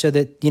feeder so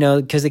that,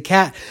 because the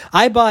cat,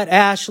 I bought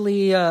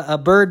Ashley a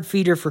bird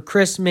feeder for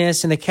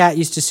Christmas, and the cat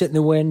used to sit in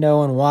the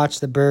window and watch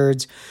the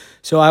birds.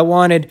 So I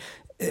wanted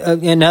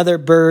another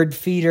bird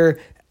feeder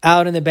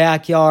out in the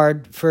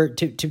backyard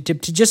to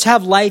just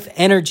have life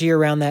energy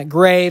around that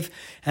grave.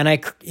 And I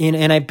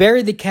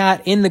buried the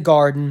cat in the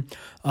garden.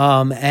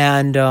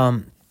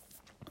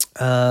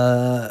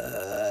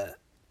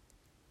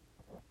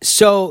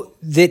 So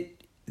that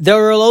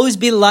there will always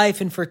be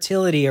life and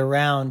fertility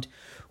around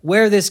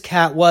where this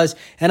cat was.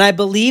 And I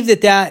believe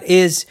that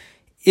is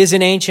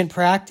an ancient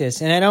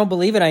practice. And I don't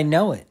believe it, I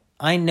know it.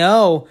 I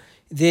know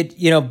that,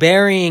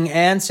 burying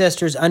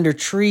ancestors under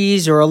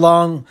trees or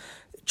along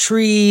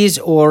trees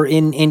or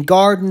in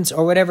gardens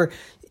or whatever,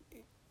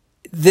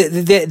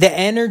 the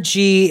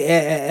energy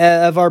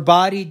of our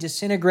body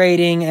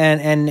disintegrating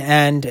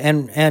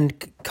and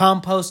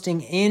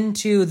composting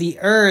into the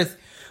earth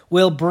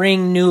will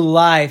bring new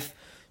life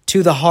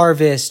to the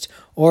harvest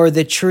or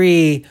the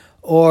tree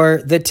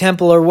or the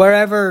temple or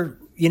wherever,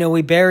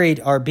 we buried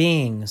our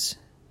beings.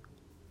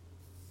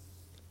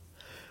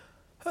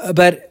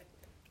 But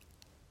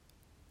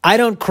I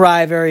don't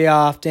cry very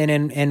often,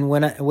 and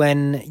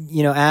when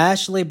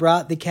Ashley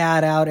brought the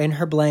cat out in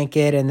her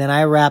blanket, and then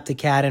I wrapped the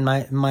cat in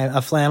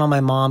a flannel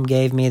my mom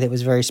gave me that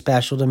was very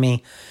special to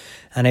me,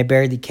 and I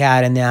buried the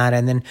cat in that,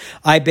 and then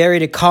I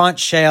buried a conch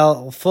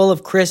shell full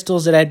of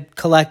crystals that I'd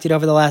collected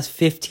over the last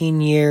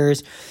 15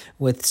 years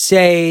with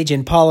sage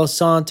and Palo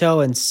Santo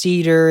and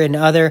cedar and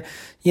other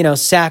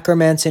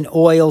sacraments and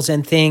oils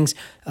and things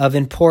of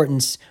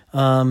importance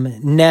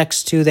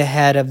next to the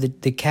head of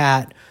the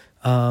cat.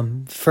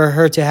 For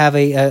her to have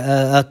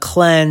a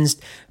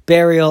cleansed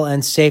burial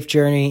and safe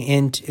journey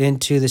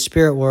into the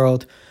spirit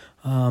world,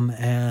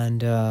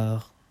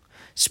 and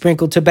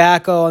sprinkled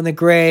tobacco on the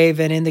grave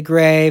and in the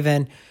grave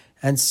and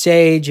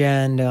sage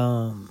and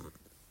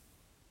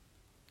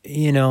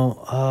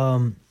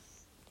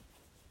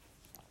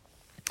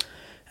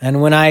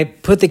and when I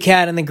put the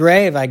cat in the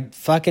grave, I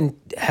fucking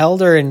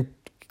held her and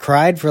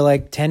cried for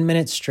like 10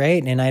 minutes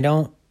straight, and I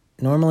don't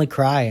normally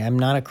cry. I'm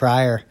not a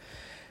crier.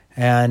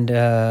 And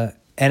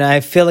I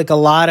feel like a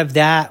lot of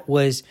that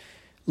was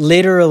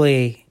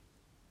literally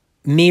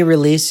me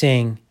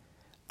releasing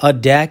a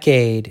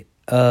decade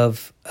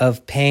of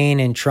pain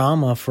and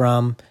trauma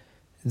from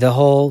the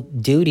whole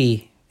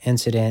Duty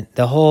incident,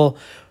 the whole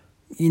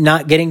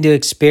not getting to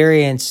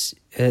experience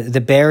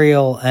the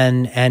burial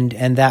and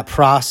that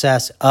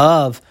process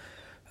of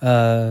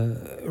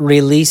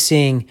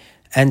releasing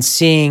and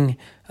seeing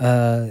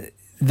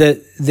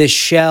the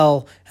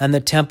shell and the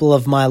temple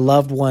of my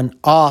loved one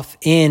off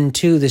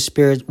into the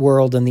spirit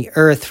world and the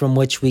earth from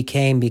which we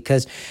came.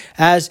 Because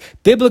as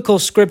biblical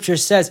scripture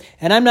says,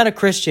 and I'm not a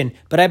Christian,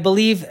 but I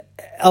believe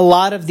a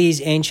lot of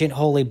these ancient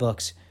holy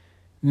books,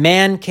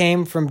 man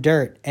came from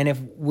dirt. And if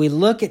we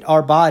look at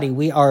our body,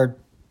 we are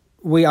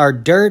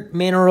dirt,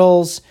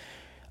 minerals,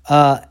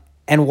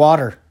 and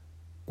water.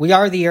 We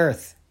are the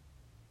earth.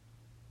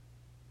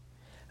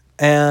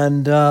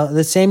 And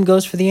the same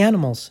goes for the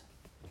animals.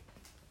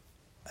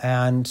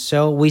 And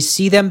so we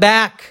see them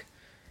back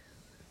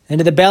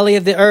into the belly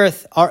of the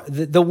earth,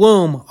 the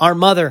womb, our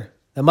mother,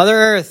 the Mother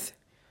Earth.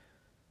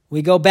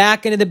 We go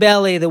back into the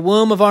belly, the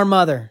womb of our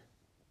mother.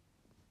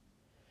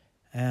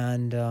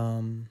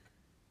 And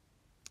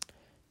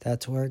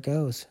that's where it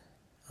goes.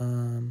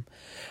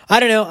 I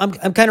don't know.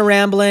 I'm kind of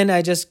rambling.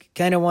 I just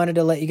kind of wanted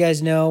to let you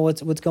guys know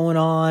what's going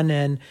on.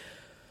 And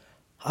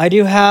I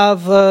do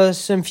have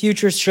some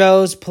future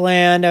shows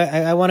planned.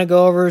 I want to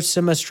go over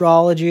some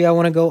astrology. I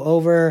want to go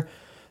over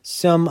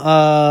some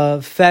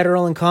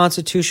federal and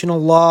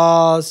constitutional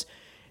laws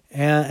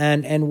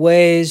and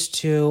ways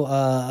to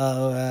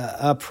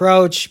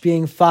approach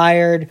being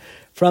fired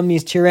from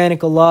these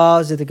tyrannical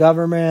laws that the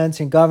governments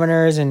and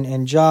governors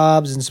and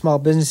jobs and small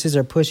businesses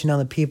are pushing on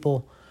the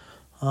people.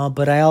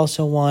 But I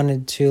also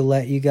wanted to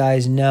let you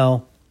guys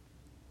know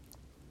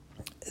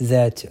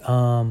that,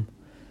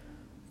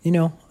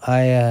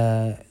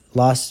 I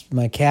lost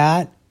my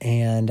cat,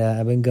 and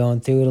I've been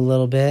going through it a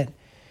little bit,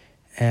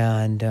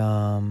 and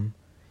none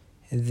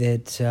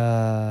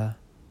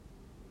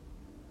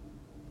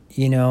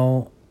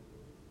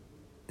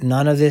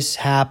of this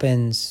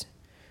happens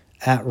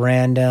at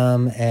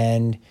random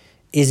and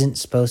isn't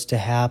supposed to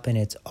happen.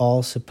 It's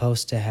all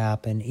supposed to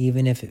happen,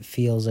 even if it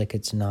feels like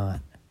it's not.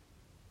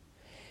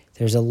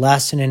 There's a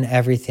lesson in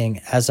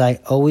everything. As I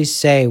always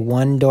say,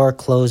 one door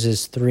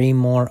closes, 3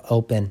 more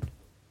open.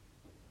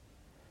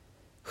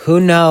 Who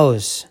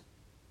knows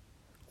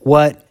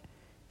what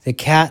the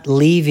cat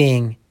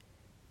leaving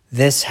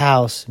this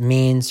house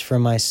means for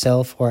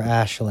myself or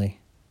Ashley?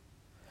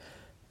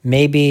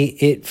 Maybe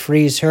it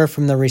frees her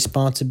from the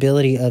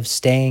responsibility of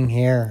staying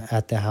here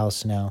at the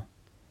house now.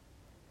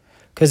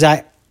 Because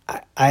I,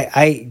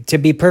 to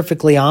be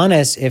perfectly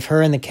honest, if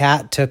her and the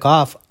cat took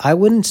off, I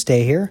wouldn't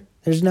stay here.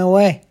 There's no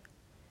way.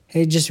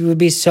 It would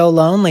be so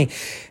lonely.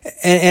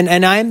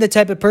 And I'm the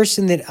type of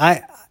person that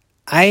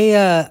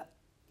I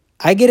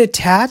get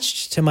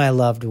attached to my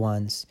loved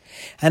ones.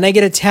 And I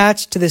get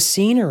attached to the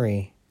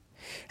scenery.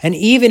 And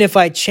even if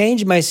I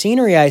change my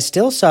scenery, I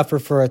still suffer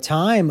for a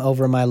time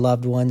over my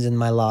loved ones and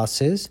my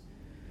losses.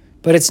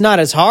 But it's not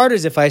as hard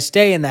as if I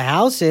stay in the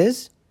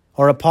houses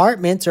or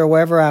apartments or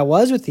wherever I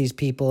was with these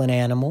people and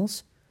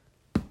animals.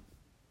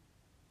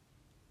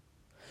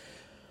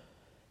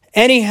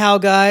 Anyhow,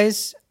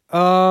 guys,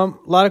 a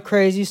lot of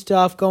crazy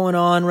stuff going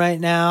on right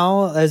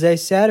now. As I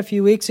said a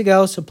few weeks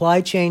ago,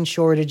 supply chain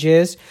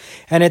shortages.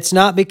 And it's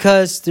not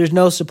because there's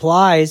no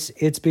supplies.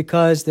 It's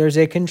because there's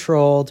a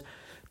controlled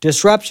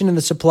disruption in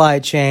the supply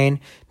chain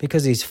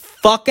because these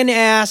fucking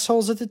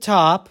assholes at the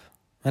top,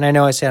 and I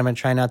know I said I'm going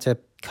to try not to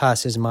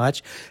cuss as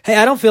much. Hey,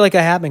 I don't feel like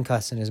I have been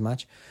cussing as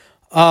much.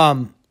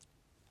 They're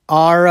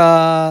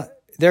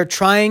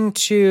trying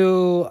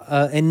to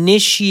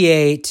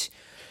initiate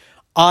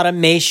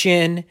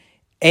automation,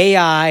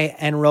 AI,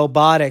 and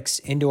robotics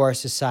into our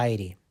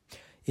society.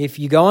 If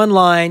you go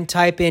online,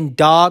 type in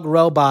dog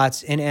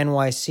robots in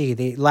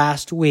NYC.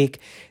 Last week,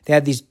 they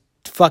had these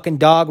fucking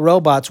dog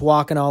robots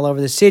walking all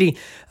over the city,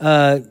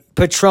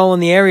 patrolling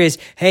the areas.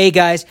 Hey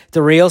guys,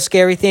 the real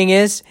scary thing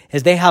is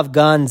they have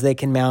guns they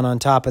can mount on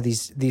top of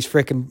these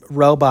freaking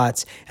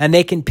robots, and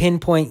they can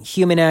pinpoint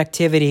human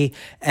activity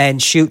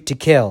and shoot to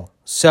kill.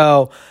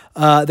 So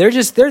they're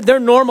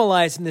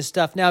normalizing this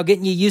stuff now,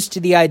 getting you used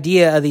to the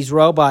idea of these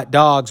robot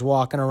dogs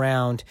walking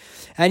around.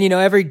 And,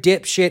 every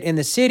dipshit in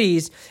the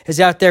cities is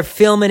out there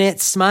filming it,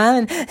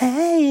 smiling.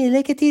 Hey,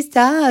 look at these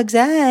dogs.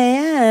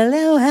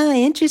 Oh, how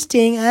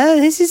interesting. Oh,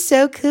 this is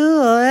so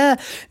cool.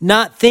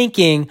 Not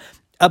thinking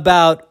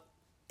about,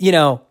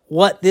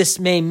 what this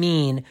may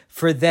mean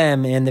for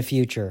them in the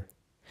future.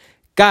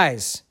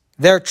 Guys,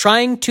 they're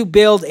trying to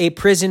build a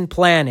prison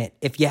planet.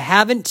 If you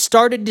haven't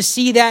started to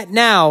see that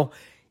now,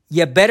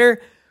 you better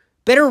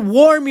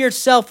warm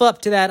yourself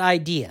up to that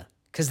idea,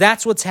 because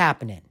that's what's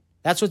happening.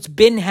 That's what's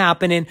been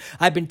happening.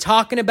 I've been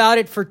talking about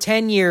it for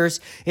 10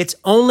 years. It's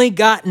only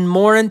gotten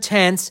more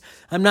intense.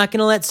 I'm not going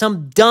to let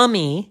some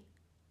dummy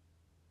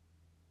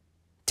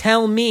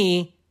tell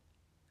me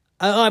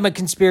I'm a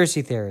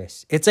conspiracy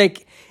theorist. It's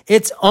like,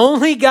 it's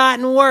only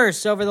gotten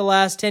worse over the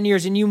last 10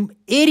 years, and you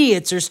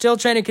idiots are still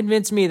trying to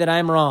convince me that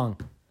I'm wrong.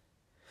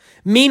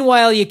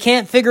 Meanwhile, you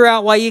can't figure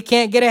out why you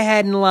can't get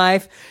ahead in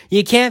life.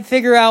 You can't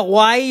figure out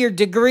why your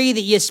degree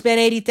that you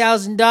spent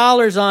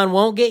 $80,000 on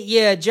won't get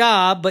you a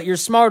job, but you're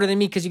smarter than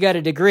me because you got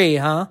a degree,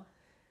 huh?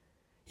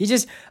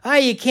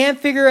 You can't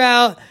figure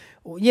out,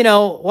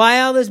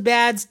 why all this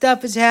bad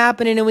stuff is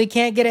happening and we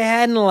can't get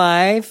ahead in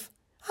life.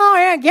 Oh,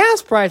 yeah,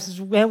 gas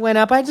prices went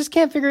up. I just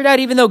can't figure it out,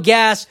 even though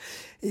gas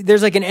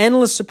there's like an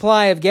endless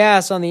supply of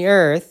gas on the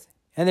earth,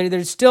 and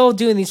they're still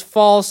doing these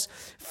false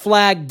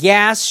flag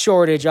gas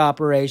shortage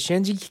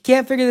operations. You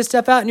can't figure this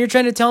stuff out, and you're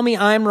trying to tell me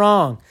I'm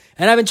wrong.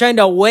 And I've been trying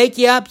to wake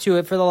you up to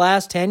it for the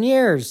last 10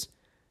 years.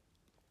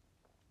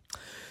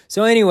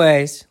 So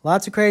anyways,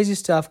 lots of crazy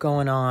stuff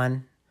going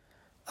on.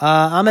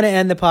 I'm going to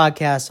end the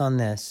podcast on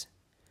this.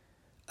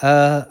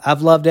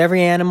 I've loved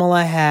every animal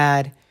I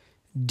had.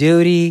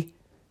 Duty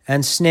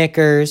and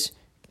Snickers,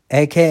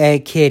 a.k.a.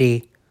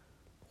 Kitty,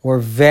 were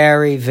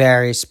very,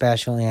 very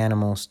special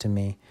animals to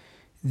me.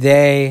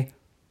 They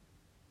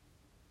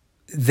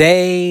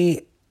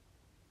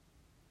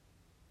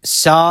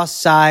saw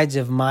sides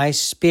of my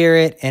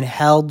spirit and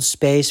held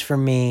space for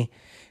me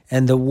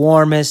in the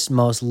warmest,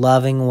 most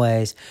loving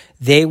ways.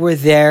 They were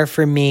there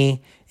for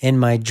me in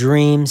my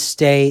dream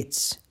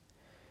states.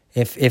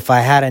 If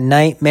I had a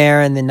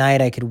nightmare in the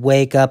night, I could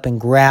wake up and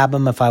grab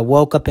them. If I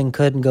woke up and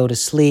couldn't go to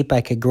sleep,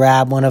 I could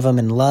grab one of them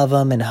and love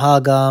them and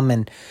hug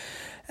them.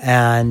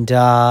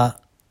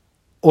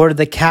 Or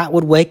the cat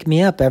would wake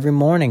me up every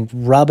morning,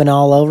 rubbing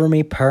all over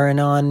me, purring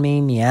on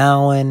me,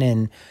 meowing.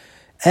 And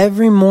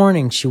every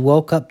morning she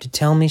woke up to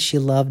tell me she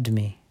loved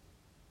me.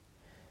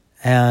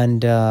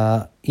 And,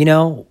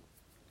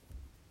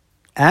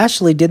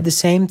 Ashley did the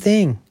same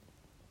thing.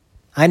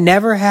 I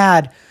never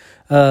had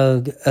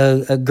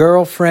a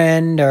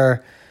girlfriend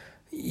or,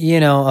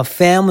 a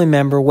family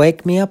member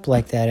wake me up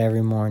like that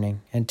every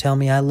morning and tell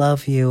me, I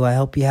love you, I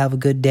hope you have a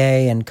good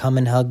day, and come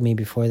and hug me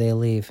before they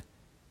leave.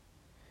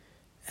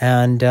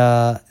 And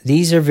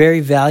these are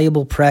very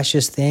valuable,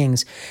 precious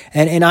things.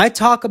 And I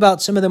talk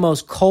about some of the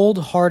most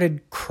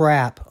cold-hearted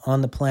crap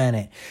on the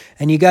planet.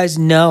 And you guys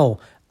know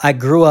I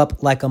grew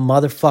up like a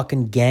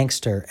motherfucking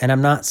gangster. And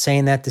I'm not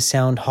saying that to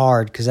sound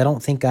hard, because I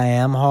don't think I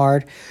am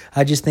hard.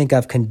 I just think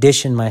I've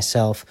conditioned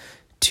myself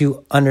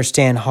to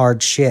understand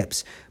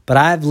hardships. But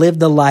I've lived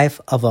the life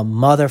of a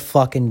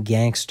motherfucking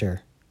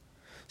gangster.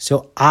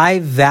 So I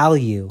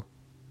value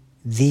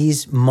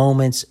these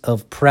moments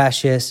of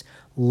precious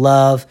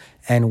love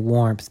and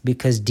warmth,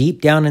 because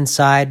deep down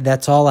inside,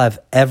 that's all I've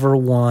ever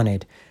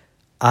wanted.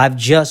 I've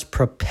just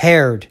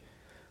prepared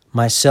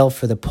myself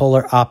for the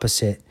polar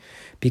opposite,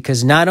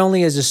 because not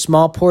only is a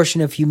small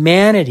portion of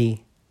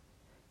humanity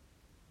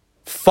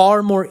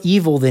far more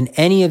evil than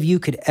any of you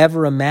could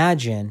ever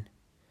imagine,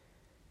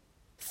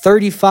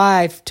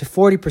 35 to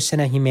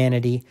 40% of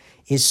humanity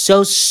is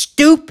so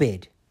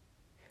stupid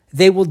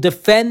they will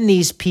defend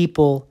these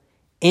people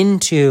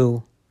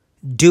into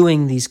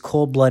doing these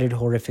cold-blooded,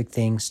 horrific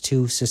things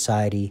to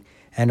society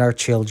and our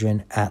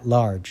children at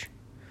large.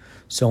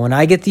 So when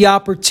I get the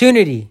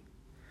opportunity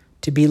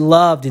to be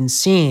loved and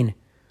seen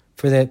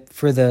for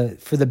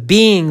the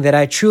being that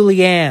I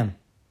truly am,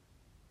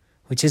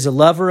 which is a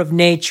lover of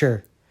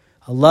nature,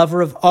 a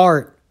lover of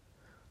art,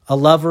 a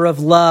lover of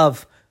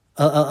love,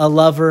 a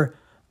lover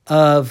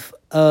of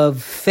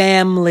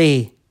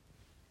family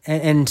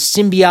and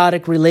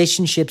symbiotic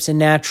relationships and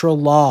natural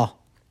law,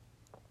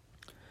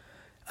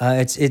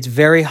 it's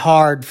very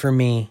hard for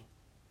me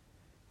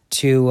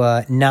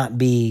to not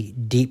be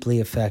deeply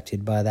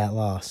affected by that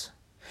loss.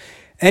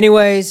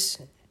 Anyways,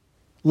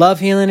 love,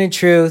 healing, and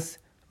truth.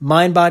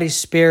 Mind, body,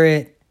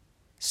 spirit.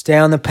 Stay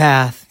on the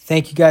path.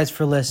 Thank you guys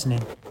for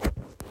listening.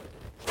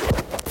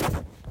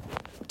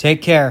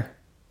 Take care.